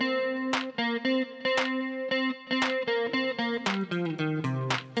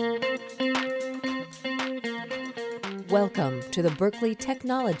Welcome to the Berkeley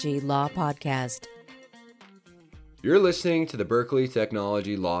Technology Law Podcast. You're listening to the Berkeley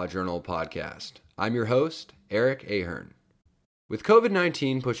Technology Law Journal podcast. I'm your host, Eric Ahern. With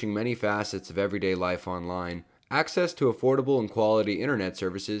COVID-19 pushing many facets of everyday life online, access to affordable and quality internet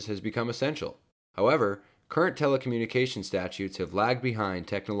services has become essential. However, current telecommunication statutes have lagged behind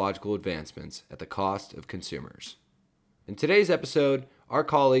technological advancements at the cost of consumers. In today's episode, our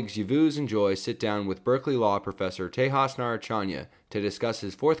colleagues Yavuz and Joy sit down with Berkeley Law professor Tejas Narechania to discuss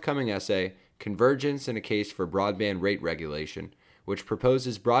his forthcoming essay, Convergence in a Case for Broadband Rate Regulation, which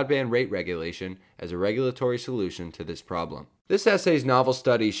proposes broadband rate regulation as a regulatory solution to this problem. This essay's novel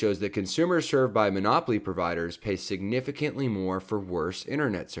study shows that consumers served by monopoly providers pay significantly more for worse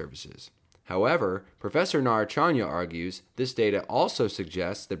internet services. However, Professor Narechania argues this data also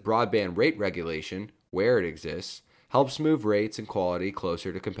suggests that broadband rate regulation, where it exists, helps move rates and quality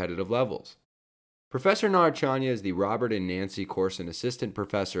closer to competitive levels. Professor Narechania is the Robert and Nancy Corson Assistant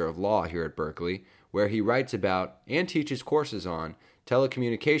Professor of Law here at Berkeley, where he writes about and teaches courses on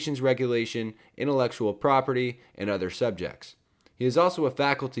telecommunications regulation, intellectual property, and other subjects. He is also a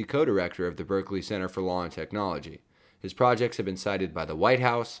faculty co-director of the Berkeley Center for Law and Technology. His projects have been cited by the White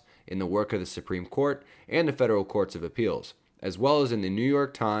House, in the work of the Supreme Court, and the federal courts of appeals, as well as in the New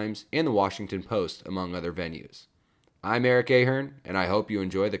York Times and the Washington Post, among other venues. I'm Eric Ahern, and I hope you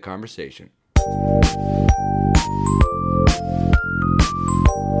enjoy the conversation.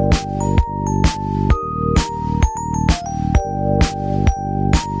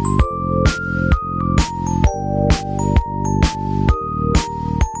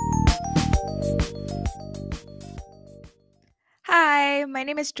 Hi, my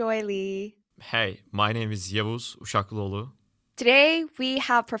name is Joy Lee. Hey, my name is Yavuz Uşaklıoğlu. Today, we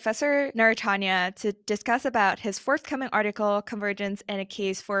have Professor Narechania to discuss about his forthcoming article, Convergence in a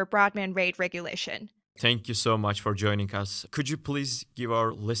Case for Broadband Rate Regulation. Thank you so much for joining us. Could you please give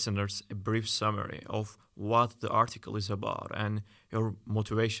our listeners a brief summary of what the article is about and your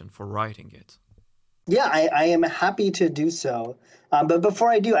motivation for writing it? Yeah, I am happy to do so. But before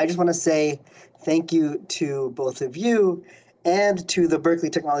I do, I just want to say thank you to both of you and to the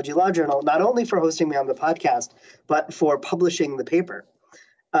Berkeley Technology Law Journal, not only for hosting me on the podcast, but for publishing the paper.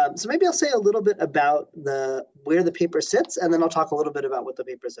 So maybe I'll say a little bit about where the paper sits, and then I'll talk a little bit about what the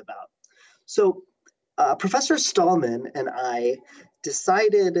paper is about. So Professor Stallman and I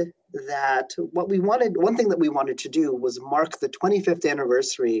decided that one thing that we wanted to do was mark the 25th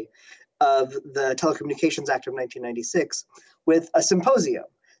anniversary of the Telecommunications Act of 1996 with a symposium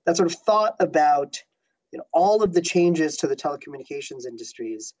that sort of thought about all of the changes to the telecommunications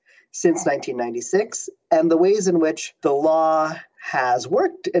industries since 1996 and the ways in which the law has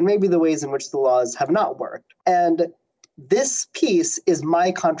worked and maybe the ways in which the laws have not worked. And this piece is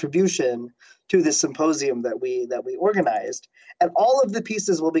my contribution to this symposium that we organized. And all of the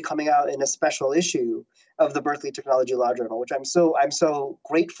pieces will be coming out in a special issue of the Berkeley Technology Law Journal, which I'm so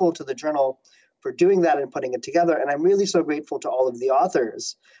grateful to the journal for doing that and putting it together. And I'm really so grateful to all of the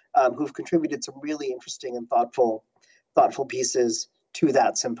authors who've contributed some really interesting and thoughtful pieces to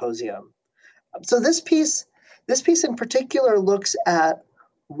that symposium. So this piece in particular looks at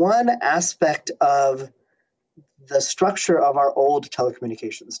one aspect of the structure of our old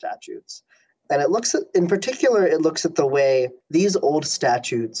telecommunications statutes. And it looks at the way these old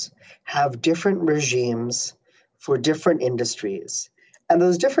statutes have different regimes for different industries. And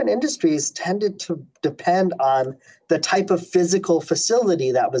those different industries tended to depend on the type of physical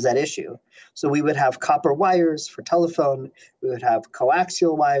facility that was at issue. So we would have copper wires for telephone, we would have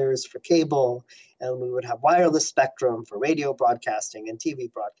coaxial wires for cable, and we would have wireless spectrum for radio broadcasting and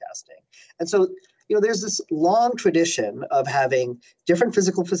TV broadcasting. And so, there's this long tradition of having different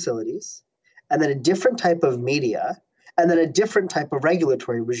physical facilities, and then a different type of media, and then a different type of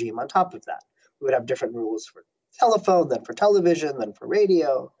regulatory regime on top of that. We would have different rules for telephone, then for television, then for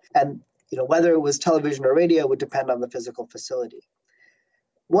radio. And whether it was television or radio would depend on the physical facility.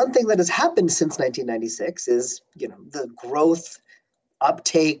 One thing that has happened since 1996 is the growth,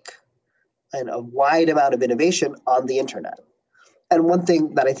 uptake, and a wide amount of innovation on the internet. And one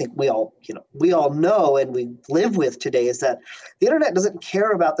thing that I think we all know and we live with today is that the internet doesn't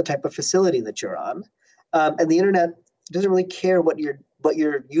care about the type of facility that you're on, and the internet doesn't really care what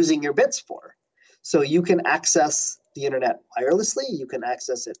you're using your bits for. So you can access the internet wirelessly, you can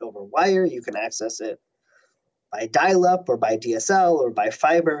access it over wire, you can access it by dial-up or by DSL or by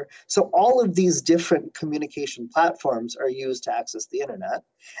fiber. So all of these different communication platforms are used to access the internet,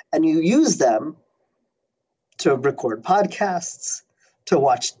 and you use them to record podcasts, to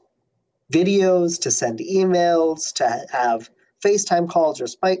watch videos, to send emails, to have FaceTime calls or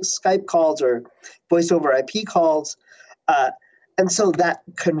Skype calls or voice over IP calls. And so that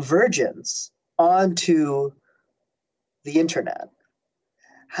convergence onto the internet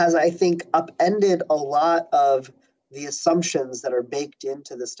has, I think, upended a lot of the assumptions that are baked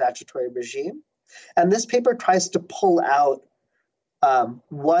into the statutory regime. And this paper tries to pull out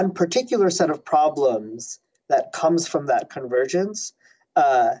one particular set of problems that comes from that convergence,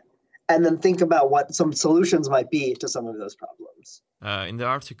 and then think about what some solutions might be to some of those problems. In the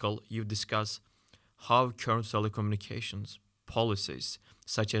article, you discuss how current telecommunications policies,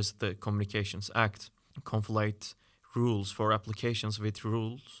 such as the Communications Act, conflate rules for applications with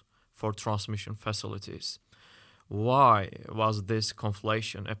rules for transmission facilities. Why was this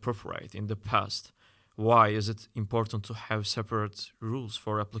conflation appropriate in the past? Why is it important to have separate rules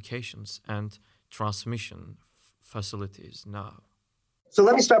for applications and transmission facilities now? So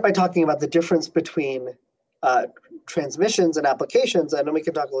let me start by talking about the difference between transmissions and applications, and then we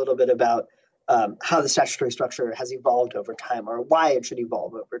can talk a little bit about how the statutory structure has evolved over time, or why it should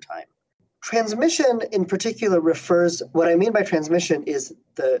evolve over time. Transmission in particular refers, what I mean by transmission is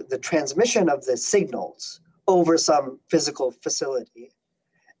the transmission of the signals over some physical facility.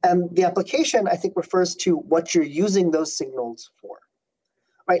 And the application, I think, refers to what you're using those signals for,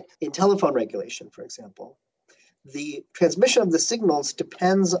 right? In telephone regulation, for example, the transmission of the signals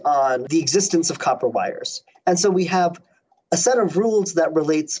depends on the existence of copper wires. And so we have a set of rules that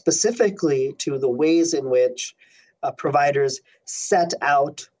relate specifically to the ways in which providers set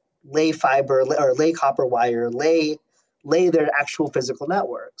out, lay fiber or lay copper wire, lay their actual physical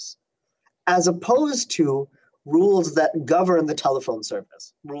networks, as opposed to rules that govern the telephone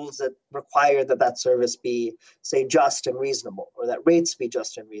service, rules that require that service be, say, just and reasonable, or that rates be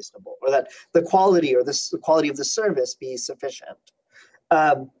just and reasonable, or that the quality of the service be sufficient.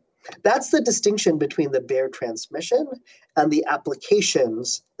 That's the distinction between the bare transmission and the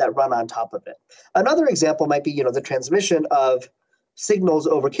applications that run on top of it. Another example might be, the transmission of signals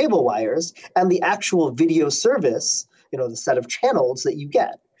over cable wires and the actual video service, the set of channels that you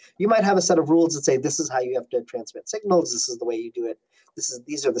get. You might have a set of rules that say this is how you have to transmit signals, this is the way you do it,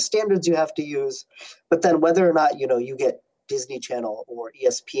 these are the standards you have to use. But then whether or not you get Disney Channel or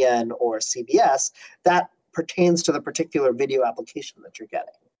ESPN or CBS, that pertains to the particular video application that you're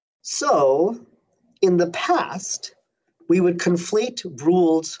getting. So in the past, we would conflate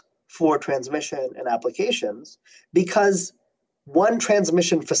rules for transmission and applications because one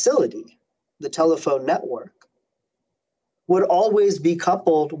transmission facility, the telephone network, would always be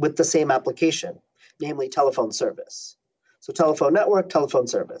coupled with the same application, namely telephone service. So telephone network, telephone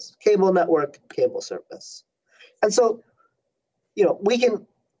service, cable network, cable service. And so, we can,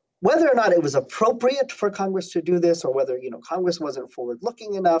 whether or not it was appropriate for Congress to do this, or whether, Congress wasn't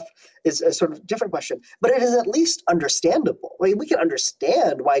forward-looking enough is a sort of different question. But it is at least understandable. I mean, we can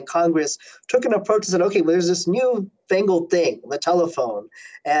understand why Congress took an approach and said, okay, well, there's this new fangled thing, the telephone,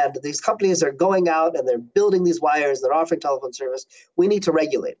 and these companies are going out and they're building these wires, they're offering telephone service. We need to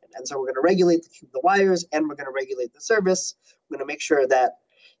regulate it. And so we're going to regulate the wires and we're going to regulate the service. We're going to make sure that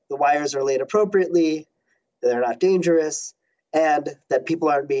the wires are laid appropriately, that they're not dangerous, and that people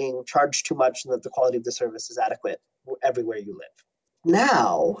aren't being charged too much and that the quality of the service is adequate everywhere you live.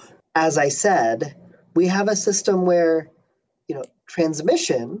 Now, as I said, we have a system where,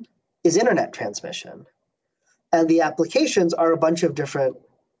 transmission is internet transmission, and the applications are a bunch of different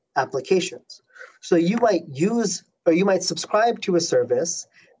applications. So you might subscribe to a service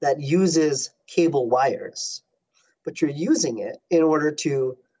that uses cable wires, but you're using it in order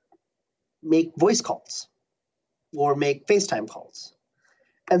to make voice calls or make FaceTime calls.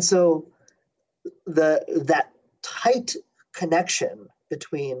 And so that tight connection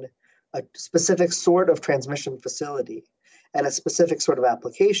between a specific sort of transmission facility and a specific sort of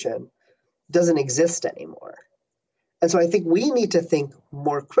application doesn't exist anymore. And so I think we need to think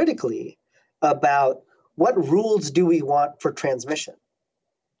more critically about what rules do we want for transmission,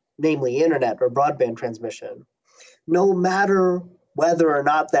 namely internet or broadband transmission, no matter whether or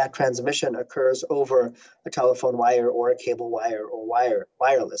not that transmission occurs over a telephone wire or a cable wire or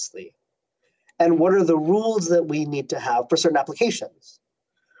wirelessly. And what are the rules that we need to have for certain applications?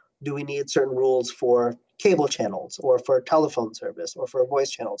 Do we need certain rules for cable channels or for telephone service or for voice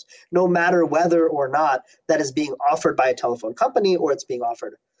channels, no matter whether or not that is being offered by a telephone company or it's being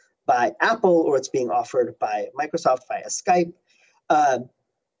offered by Apple or it's being offered by Microsoft via Skype?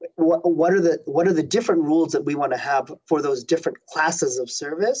 What are the different rules that we want to have for those different classes of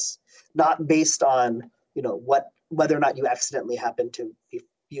service, not based on whether or not you accidentally happen to be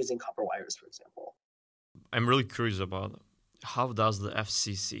using copper wires, for example. I'm really curious about how does the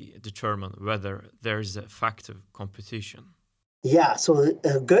FCC determine whether there is effective competition? Yeah, so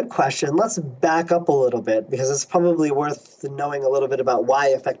a good question. Let's back up a little bit because it's probably worth knowing a little bit about why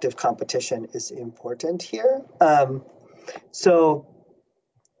effective competition is important here. So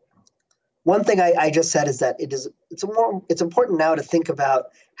one thing I just said is that it's important now to think about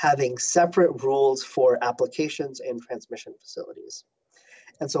having separate rules for applications and transmission facilities.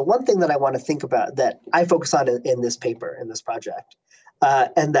 And so one thing that I want to think about that I focus on in this paper, in this project,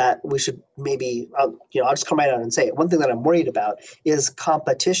 and that we should maybe, I'll just come right out and say it. One thing that I'm worried about is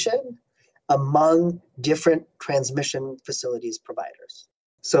competition among different transmission facilities providers.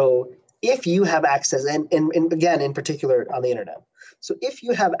 So if you have access, and again, in particular on the internet, so if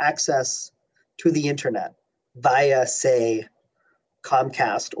you have access to the internet via, say,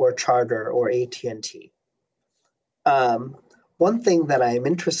 Comcast or Charter or AT&T, one thing that I am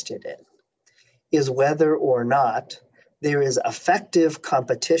interested in is whether or not there is effective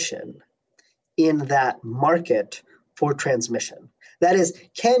competition in that market for transmission. That is,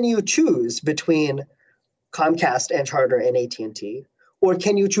 can you choose between Comcast and Charter and AT&T, or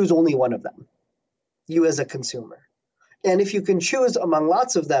can you choose only one of them, you as a consumer? And if you can choose among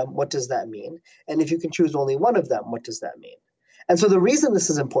lots of them, what does that mean? And if you can choose only one of them, what does that mean? And so the reason this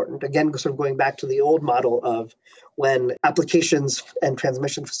is important, again, sort of going back to the old model of when applications and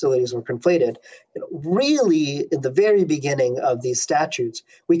transmission facilities were conflated, really in the very beginning of these statutes,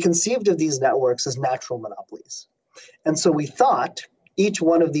 we conceived of these networks as natural monopolies. And so we thought each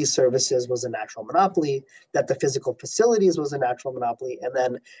one of these services was a natural monopoly, that the physical facilities was a natural monopoly, and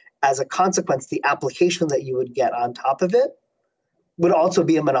then as a consequence, the application that you would get on top of it would also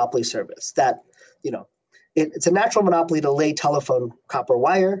be a monopoly service. That, it's a natural monopoly to lay telephone copper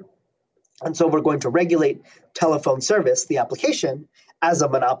wire, and so we're going to regulate telephone service, the application, as a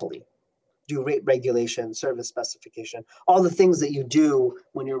monopoly. Do rate regulation, service specification, all the things that you do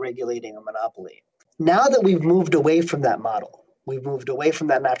when you're regulating a monopoly. Now that we've moved away from that model, we've moved away from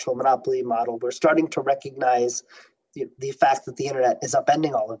that natural monopoly model, we're starting to recognize the fact that the internet is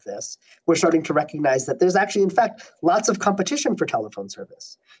upending all of this. We're starting to recognize that there's actually, in fact, lots of competition for telephone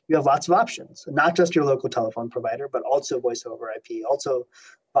service. You have lots of options, not just your local telephone provider, but also voice over IP, also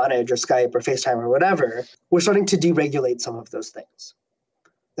Vonage or Skype or FaceTime or whatever. We're starting to deregulate some of those things.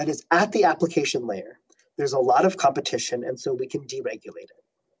 That is, at the application layer, there's a lot of competition, and so we can deregulate it.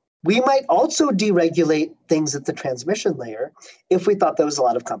 We might also deregulate things at the transmission layer if we thought there was a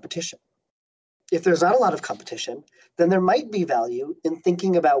lot of competition. If there's not a lot of competition, then there might be value in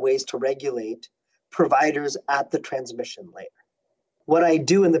thinking about ways to regulate providers at the transmission layer. What I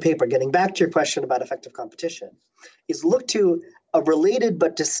do in the paper, getting back to your question about effective competition, is look to a related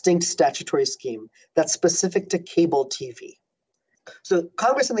but distinct statutory scheme that's specific to cable TV. So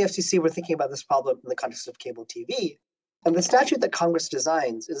Congress and the FCC were thinking about this problem in the context of cable TV. And the statute that Congress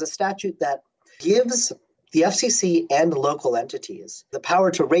designs is a statute that gives the FCC and local entities the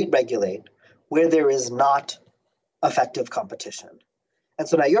power to rate regulate where there is not effective competition. And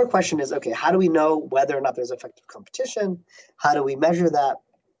so now your question is, okay, how do we know whether or not there's effective competition? How do we measure that?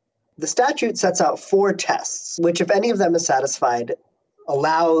 The statute sets out 4 tests, which if any of them is satisfied,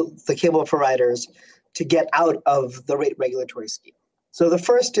 allow the cable providers to get out of the rate regulatory scheme. So the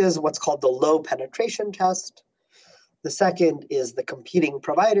first is what's called the low penetration test. The second is the competing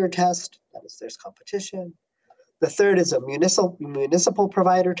provider test. That is, there's competition. The third is a municipal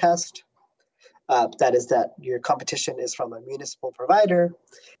provider test. That is that your competition is from a municipal provider.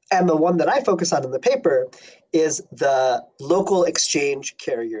 And the one that I focus on in the paper is the local exchange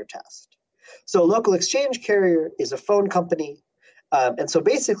carrier test. So a local exchange carrier is a phone company. And so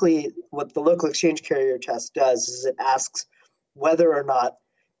basically what the local exchange carrier test does is it asks whether or not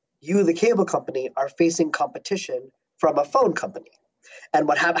you, the cable company, are facing competition from a phone company. And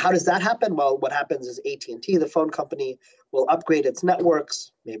how does that happen? Well, what happens is AT&T, the phone company, will upgrade its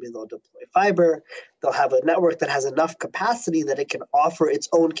networks. Maybe they'll deploy fiber. They'll have a network that has enough capacity that it can offer its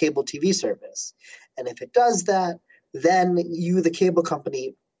own cable TV service. And if it does that, then you, the cable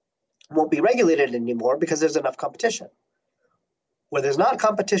company, won't be regulated anymore because there's enough competition. Where there's not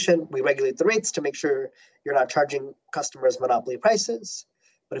competition, we regulate the rates to make sure you're not charging customers monopoly prices.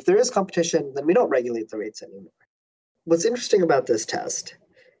 But if there is competition, then we don't regulate the rates anymore. What's interesting about this test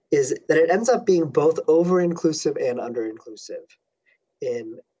is that it ends up being both over-inclusive and under-inclusive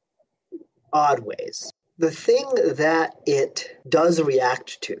in odd ways. The thing that it does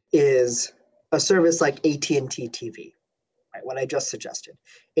react to is a service like AT&T TV, right? What I just suggested.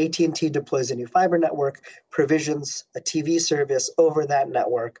 AT&T deploys a new fiber network, provisions a TV service over that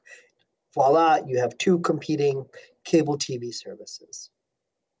network. Voila, you have 2 competing cable TV services.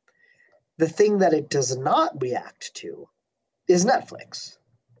 The thing that it does not react to is Netflix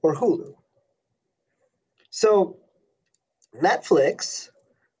or Hulu. So Netflix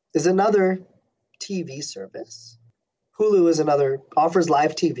is another TV service. Hulu is offers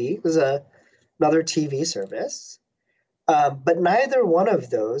live TV. This is another TV service. But neither one of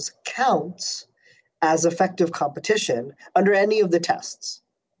those counts as effective competition under any of the tests.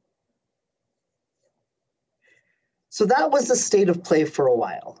 So that was the state of play for a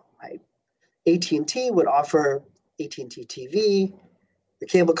while, right? AT&T would offer AT&T TV. The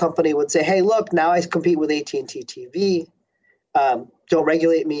cable company would say, hey, look, now I compete with AT&T TV. Don't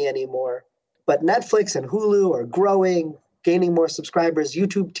regulate me anymore. But Netflix and Hulu are growing, gaining more subscribers.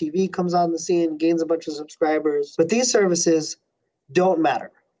 YouTube TV comes on the scene, gains a bunch of subscribers. But these services don't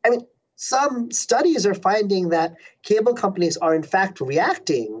matter. I mean, some studies are finding that cable companies are in fact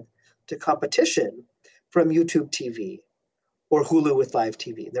reacting to competition from YouTube TV or Hulu with live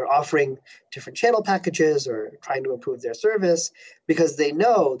TV. They're offering different channel packages or trying to improve their service because they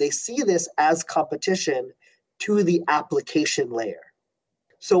see this as competition to the application layer.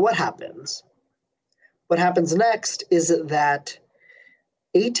 So what happens? What happens next is that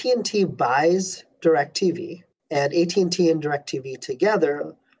AT&T buys DirecTV, and AT&T and DirecTV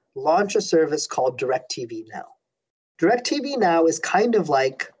together launch a service called DirecTV Now. DirecTV Now is kind of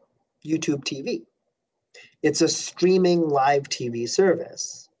like YouTube TV. It's a streaming live TV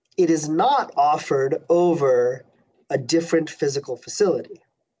service. It is not offered over a different physical facility,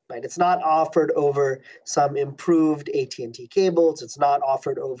 right? It's not offered over some improved AT&T cables. It's not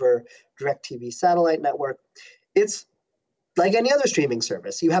offered over DirecTV satellite network. It's like any other streaming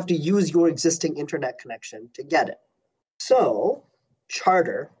service. You have to use your existing internet connection to get it. So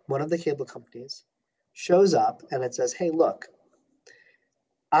Charter, one of the cable companies, shows up and it says, hey, look,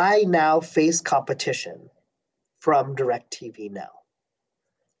 I now face competition from DirecTV Now.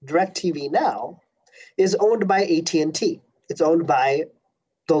 DirecTV Now is owned by AT&T. It's owned by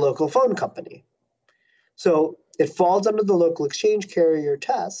the local phone company. So it falls under the local exchange carrier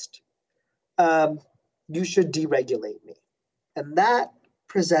test. You should deregulate me. And that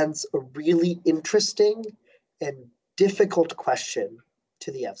presents a really interesting and difficult question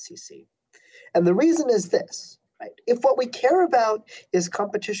to the FCC. And the reason is this, right? If what we care about is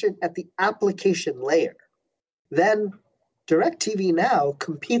competition at the application layer, then DirecTV Now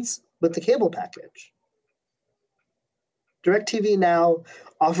competes with the cable package. DirecTV Now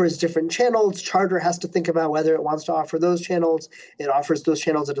offers different channels. Charter has to think about whether it wants to offer those channels. It offers those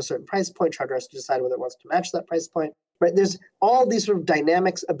channels at a certain price point. Charter has to decide whether it wants to match that price point. Right? There's all these sort of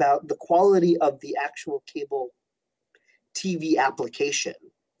dynamics about the quality of the actual cable TV application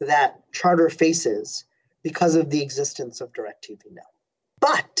that Charter faces because of the existence of DirecTV Now.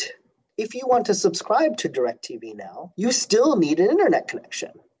 But if you want to subscribe to DirecTV Now, you still need an internet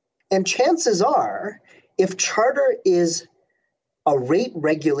connection. And chances are, if Charter is a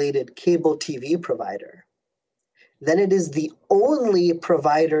rate-regulated cable TV provider, then it is the only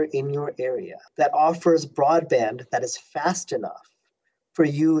provider in your area that offers broadband that is fast enough for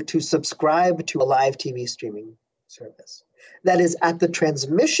you to subscribe to a live TV streaming service. That is, at the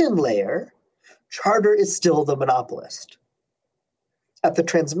transmission layer, Charter is still the monopolist. At the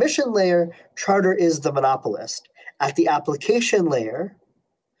transmission layer, Charter is the monopolist. At the application layer,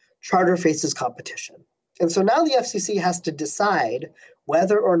 Charter faces competition. And so now the FCC has to decide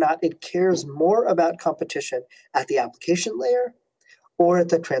whether or not it cares more about competition at the application layer or at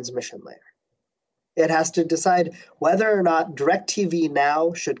the transmission layer. It has to decide whether or not DirecTV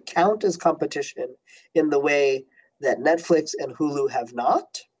Now should count as competition in the way that Netflix and Hulu have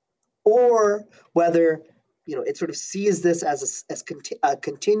not, or whether it sort of sees this as a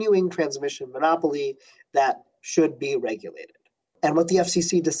continuing transmission monopoly that should be regulated. And what the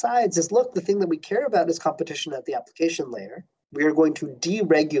FCC decides is, look, the thing that we care about is competition at the application layer. We are going to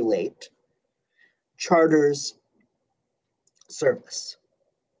deregulate Charter's service.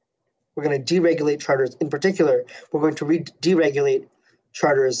 We're going to deregulate Charter's, in particular, we're going to deregulate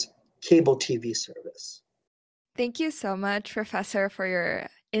Charter's cable TV service. Thank you so much, Professor, for your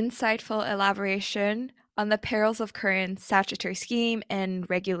insightful elaboration on the perils of current statutory scheme and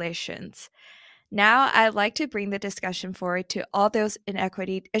regulations. Now, I'd like to bring the discussion forward to all those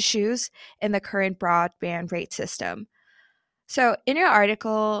inequity issues in the current broadband rate system. So, in your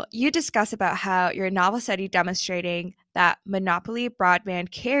article, you discuss about how your novel study demonstrating that monopoly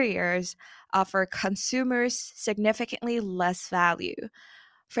broadband carriers offer consumers significantly less value.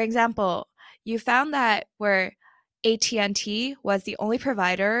 For example, you found that where AT&T was the only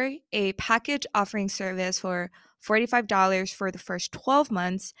provider, a package offering service for $45 for the first 12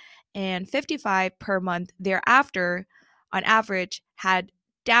 months and $55 per month thereafter, on average, had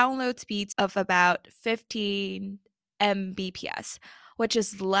download speeds of about 15 Mbps, which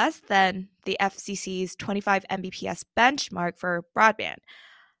is less than the FCC's 25 Mbps benchmark for broadband.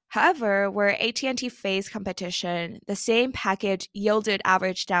 However, where AT&T faced competition, the same package yielded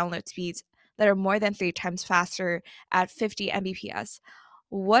average download speeds that are more than 3 times faster at 50 Mbps.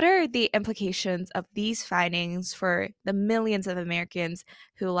 What are the implications of these findings for the millions of Americans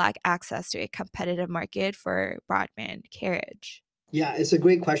who lack access to a competitive market for broadband carriage? Yeah, it's a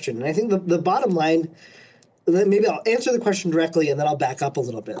great question. And I think the bottom line, maybe I'll answer the question directly and then I'll back up a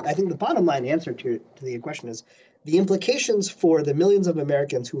little bit. I think the bottom line answer to the question is the implications for the millions of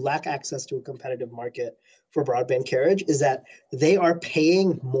Americans who lack access to a competitive market for broadband carriage is that they are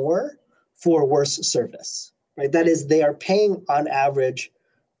paying more for worse service, right? That is, they are paying on average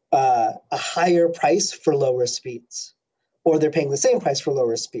a higher price for lower speeds, or they're paying the same price for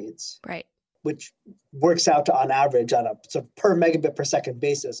lower speeds, right? Which works out to, on average, on a sort of per megabit per second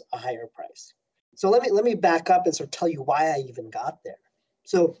basis, a higher price. So let me back up and sort of tell you why I even got there.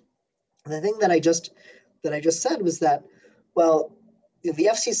 So the thing that I just said was that, well, the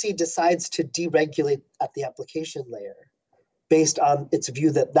FCC decides to deregulate at the application layer based on its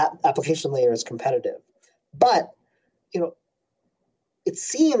view that that application layer is competitive. But, it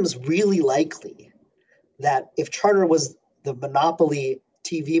seems really likely that if Charter was the monopoly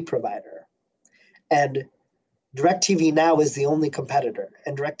TV provider and DirecTV Now is the only competitor,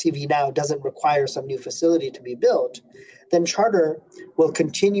 and DirecTV Now doesn't require some new facility to be built, then Charter will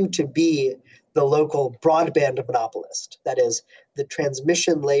continue to be the local broadband monopolist, that is, the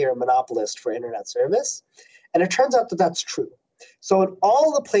transmission layer monopolist for internet service. And it turns out that that's true. So in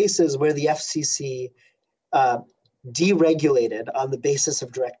all the places where the FCC deregulated on the basis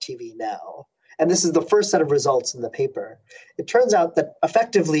of DirecTV Now, and this is the first set of results in the paper, it turns out that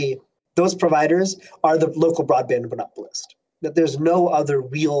effectively those providers are the local broadband monopolist, that there's no other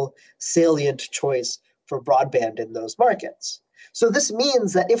real salient choice for broadband in those markets. So this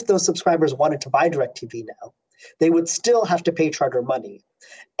means that if those subscribers wanted to buy DirecTV Now, they would still have to pay Charter money.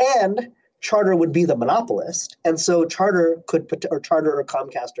 And Charter would be the monopolist. And so Charter or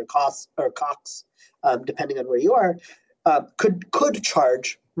Comcast or Cox, depending on where you are, could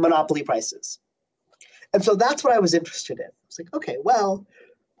charge monopoly prices. And so that's what I was interested in. It's like, okay, well,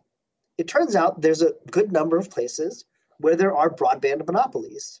 it turns out there's a good number of places where there are broadband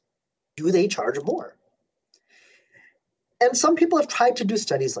monopolies. Do they charge more? And some people have tried to do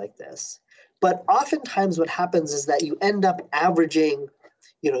studies like this, but oftentimes what happens is that you end up averaging,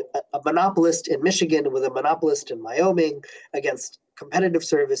 a monopolist in Michigan with a monopolist in Wyoming against competitive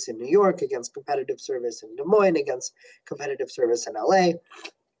service in New York, against competitive service in Des Moines, against competitive service in LA.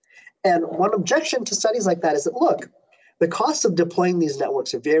 And one objection to studies like that is that, look, the cost of deploying these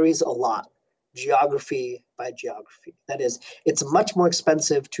networks varies a lot, geography by geography. That is, it's much more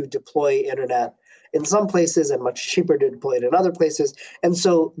expensive to deploy internet in some places and much cheaper to deploy it in other places. And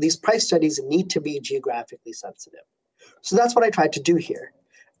so these price studies need to be geographically sensitive. So that's what I tried to do here.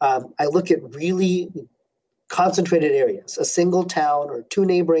 I look at really concentrated areas, a single town or 2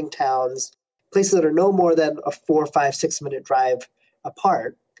 neighboring towns, places that are no more than a 4, 5, 6 minute drive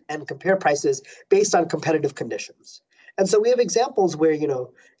apart, and compare prices based on competitive conditions. And so we have examples where,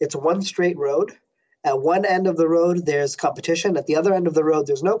 it's one straight road. At one end of the road, there's competition. At the other end of the road,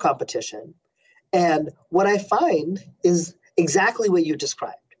 there's no competition. And what I find is exactly what you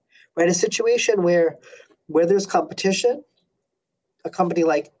described, right? A situation where there's competition, a company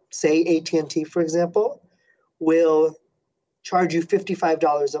like, say, AT&T, for example, will charge you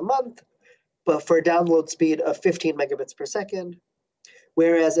 $55 a month, but for a download speed of 15 megabits per second.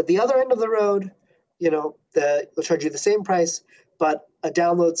 Whereas at the other end of the road, they'll charge you the same price, but a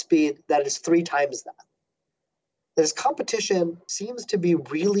download speed that is 3 times that. This competition seems to be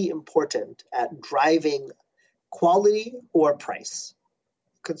really important at driving quality or price.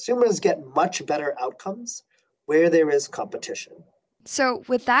 Consumers get much better outcomes where there is competition. So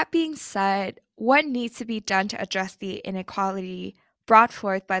with that being said, what needs to be done to address the inequality brought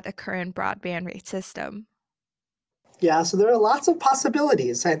forth by the current broadband rate system? Yeah, so there are lots of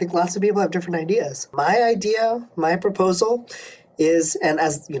possibilities. I think lots of people have different ideas. My proposal is, and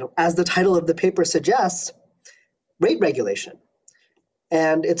as the title of the paper suggests, rate regulation.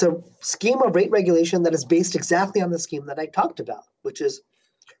 And it's a scheme of rate regulation that is based exactly on the scheme that I talked about, which is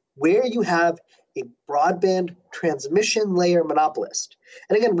where you have a broadband transmission layer monopolist.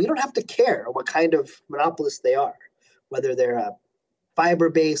 And again, we don't have to care what kind of monopolist they are, whether they're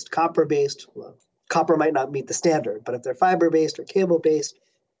fiber-based, copper-based. Well, copper might not meet the standard, but if they're fiber-based or cable-based,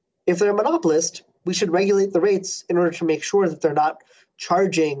 if they're a monopolist, we should regulate the rates in order to make sure that they're not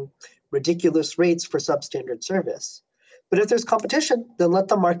charging ridiculous rates for substandard service. But if there's competition, then let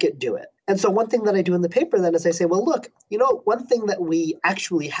the market do it. And so one thing that I do in the paper then is I say, well, look, one thing that we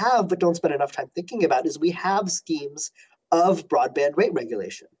actually have but don't spend enough time thinking about is we have schemes of broadband rate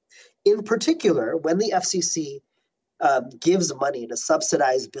regulation. In particular, when the FCC gives money to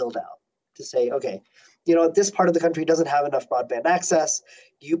subsidize build out, to say, okay, this part of the country doesn't have enough broadband access.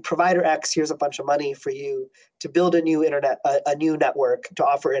 You provider X, here's a bunch of money for you to build a new internet, a new network to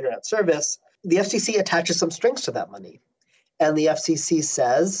offer internet service. The FCC attaches some strings to that money, and the FCC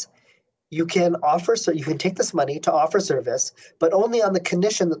says you can take this money to offer service, but only on the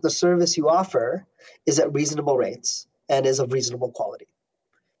condition that the service you offer is at reasonable rates and is of reasonable quality.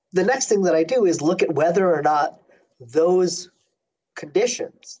 The next thing that I do is look at whether or not those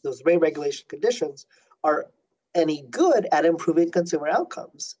conditions, those rate regulation conditions, are any good at improving consumer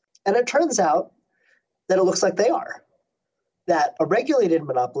outcomes. And it turns out that it looks like they are. That a regulated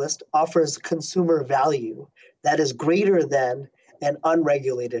monopolist offers consumer value that is greater than an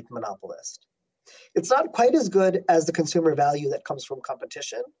unregulated monopolist. It's not quite as good as the consumer value that comes from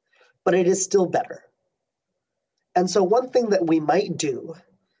competition, but it is still better. And so one thing that we might do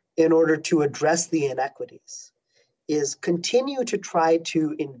in order to address the inequities is continue to try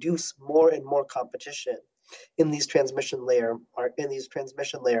to induce more and more competition in these transmission layer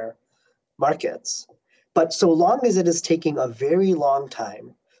markets. But so long as it is taking a very long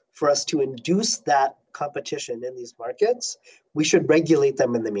time for us to induce that competition in these markets, we should regulate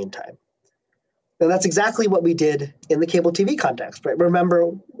them in the meantime. And that's exactly what we did in the cable TV context, right?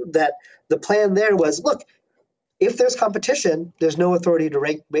 Remember that the plan there was, look, if there's competition, there's no authority to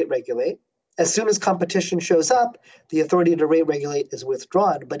rate regulate. As soon as competition shows up, the authority to rate regulate is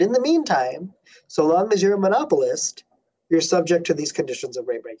withdrawn. But in the meantime, so long as you're a monopolist, you're subject to these conditions of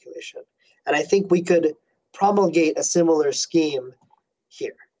rate regulation. And I think we could promulgate a similar scheme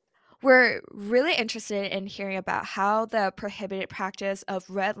here. We're really interested in hearing about how the prohibited practice of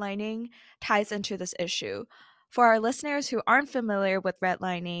redlining ties into this issue. For our listeners who aren't familiar with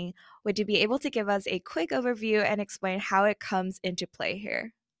redlining, would you be able to give us a quick overview and explain how it comes into play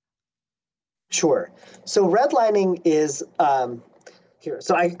here? Sure. So redlining is here.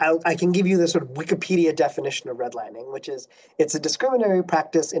 So I can give you the sort of Wikipedia definition of redlining, which is it's a discriminatory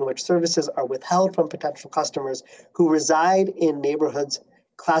practice in which services are withheld from potential customers who reside in neighborhoods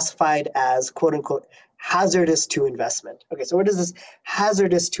classified as, quote unquote, hazardous to investment. Okay, so where does this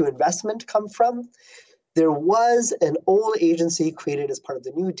hazardous to investment come from? There was an old agency created as part of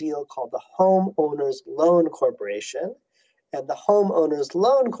the New Deal called the Homeowners Loan Corporation. And the Homeowners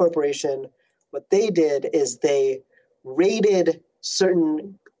Loan Corporation, what they did is they rated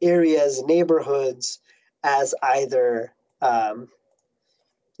certain areas, neighborhoods, as either,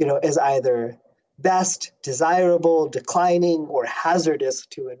 best, desirable, declining, or hazardous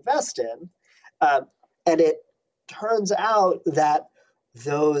to invest in. And it turns out that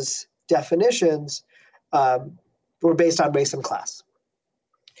those definitions were based on race and class.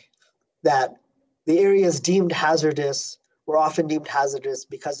 That the areas deemed hazardous were often deemed hazardous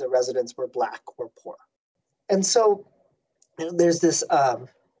because the residents were Black or poor. And so there's this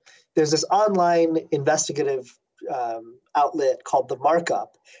online investigative outlet called The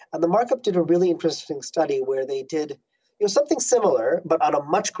Markup. And The Markup did a really interesting study where they did something similar, but on a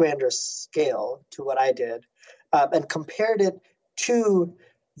much grander scale to what I did, and compared it to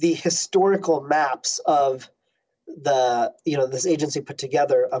the historical maps of this agency put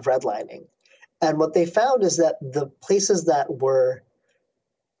together of redlining. And what they found is that the places that were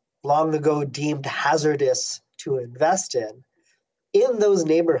long ago deemed hazardous to invest in those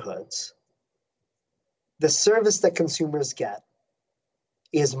neighborhoods, the service that consumers get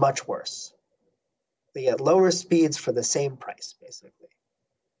is much worse. They get lower speeds for the same price, basically.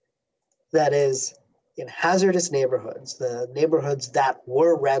 That is, in hazardous neighborhoods, the neighborhoods that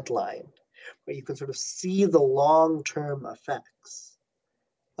were redlined, where you can sort of see the long-term effects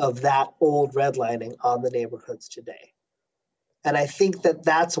of that old redlining on the neighborhoods today. And I think that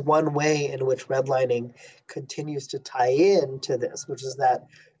that's one way in which redlining continues to tie into this, which is that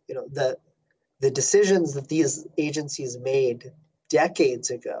the decisions that these agencies made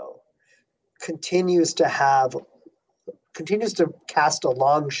decades ago continues to cast a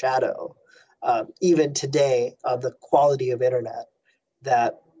long shadow, even today, on the quality of internet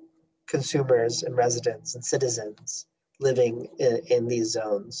that consumers and residents and citizens living in these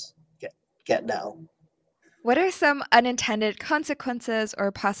zones get now. What are some unintended consequences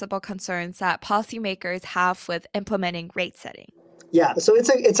or possible concerns that policymakers have with implementing rate setting? Yeah, so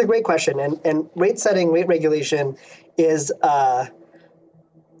it's a great question, and rate setting, rate regulation is kind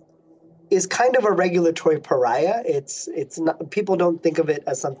of a regulatory pariah. It's not, people don't think of it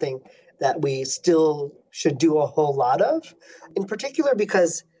as something that we still should do a whole lot of, in particular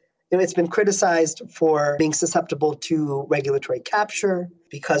because It's been criticized for being susceptible to regulatory capture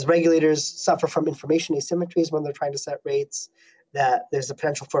because regulators suffer from information asymmetries when they're trying to set rates, that there's a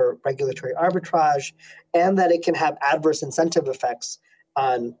potential for regulatory arbitrage, and that it can have adverse incentive effects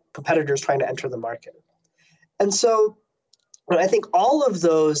on competitors trying to enter the market. And so I think all of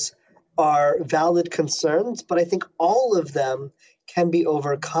those are valid concerns, but I think all of them can be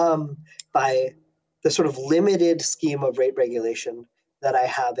overcome by the sort of limited scheme of rate regulation that I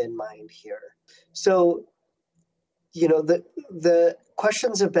have in mind here. So, the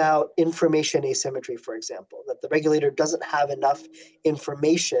questions about information asymmetry, for example, that the regulator doesn't have enough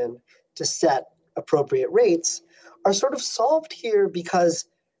information to set appropriate rates, are sort of solved here because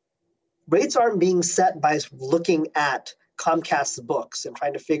rates aren't being set by looking at Comcast's books and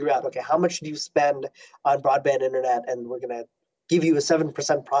trying to figure out, okay, how much do you spend on broadband internet, and we're going to give you a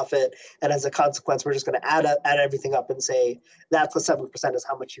 7% profit, and as a consequence, we're just going to add everything up and say that plus 7% is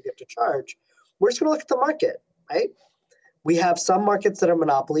how much you get to charge. We're just going to look at the market, right? We have some markets that are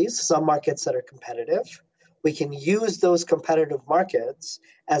monopolies, some markets that are competitive. We can use those competitive markets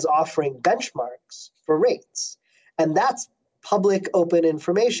as offering benchmarks for rates. And that's public open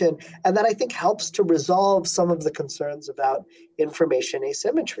information. And that I think helps to resolve some of the concerns about information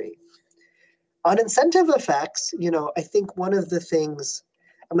asymmetry. On incentive effects, I think one of the things,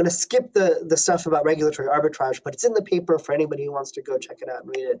 I'm going to skip the stuff about regulatory arbitrage, but it's in the paper for anybody who wants to go check it out and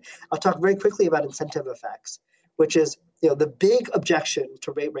read it. I'll talk very quickly about incentive effects, which is, the big objection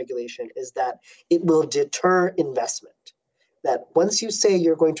to rate regulation is that it will deter investment. That once you say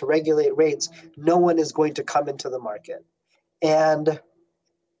you're going to regulate rates, no one is going to come into the market. And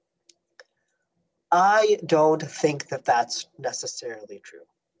I don't think that that's necessarily true.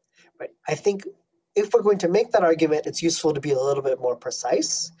 Right? I think if we're going to make that argument, it's useful to be a little bit more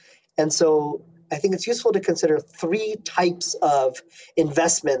precise. And so I think it's useful to consider 3 types of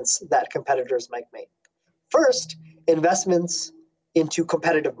investments that competitors might make. First, investments into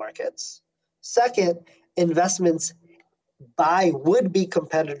competitive markets. Second, investments by would-be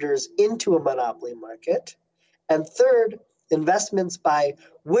competitors into a monopoly market. And third, investments by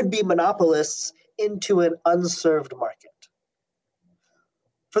would-be monopolists into an unserved market.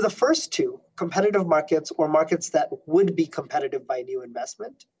 For the first 2, competitive markets or markets that would be competitive by new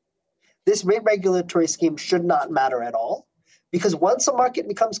investment, this rate regulatory scheme should not matter at all, because once a market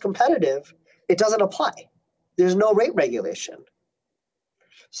becomes competitive, it doesn't apply. There's no rate regulation.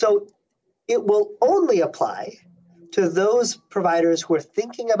 So it will only apply to those providers who are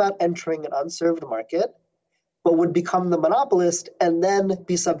thinking about entering an unserved market, but would become the monopolist and then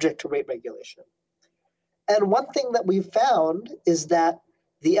be subject to rate regulation. And one thing that we've found is that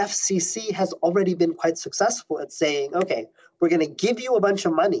the FCC has already been quite successful at saying, okay, we're going to give you a bunch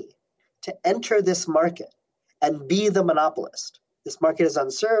of money to enter this market and be the monopolist. This market is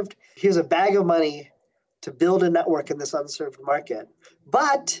unserved. Here's a bag of money to build a network in this unserved market.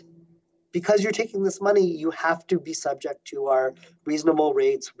 But because you're taking this money, you have to be subject to our reasonable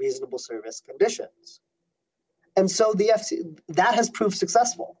rates, reasonable service conditions. And so the FCC, that has proved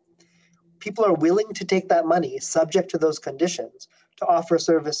successful. People are willing to take that money subject to those conditions to offer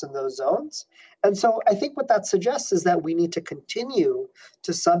service in those zones. And so I think what that suggests is that we need to continue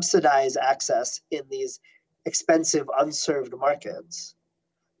to subsidize access in these expensive, unserved markets.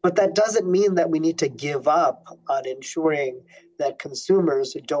 But that doesn't mean that we need to give up on ensuring that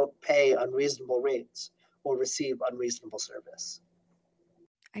consumers don't pay unreasonable rates or receive unreasonable service.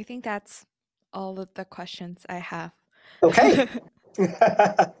 I think that's all of the questions I have. Okay.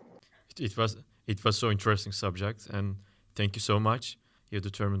 It was so interesting subject, and thank you so much. You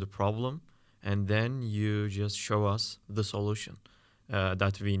determined the problem, and then you just show us the solution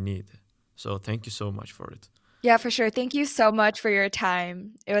that we need. So thank you so much for it. Yeah, for sure. Thank you so much for your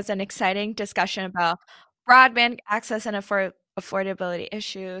time. It was an exciting discussion about broadband access and affordability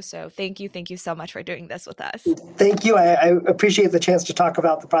issues. So thank you so much for doing this with us. Thank you. I appreciate the chance to talk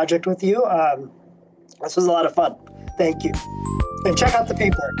about the project with you. This was a lot of fun. Thank you. And check out the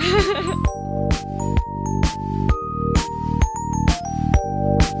paper.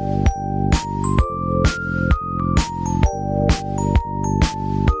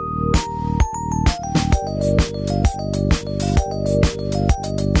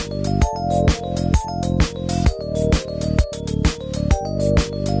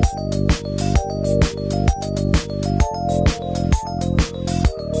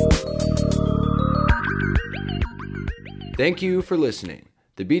 Thank you for listening.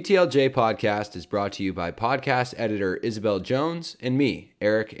 The BTLJ Podcast is brought to you by podcast editor Isabel Jones and me,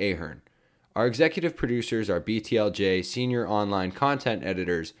 Eric Ahern. Our executive producers are BTLJ senior online content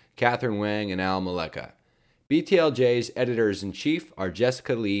editors Catherine Wang and Al Maleka. BTLJ's editors-in-chief are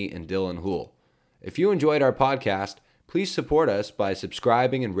Jessica Lee and Dylan Houle. If you enjoyed our podcast, please support us by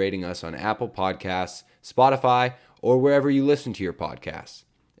subscribing and rating us on Apple Podcasts, Spotify, or wherever you listen to your podcasts.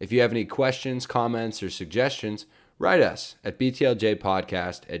 If you have any questions, comments, or suggestions, write us at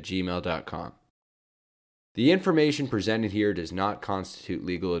btljpodcast@gmail.com. The information presented here does not constitute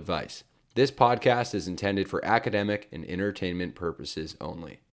legal advice. This podcast is intended for academic and entertainment purposes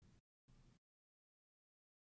only.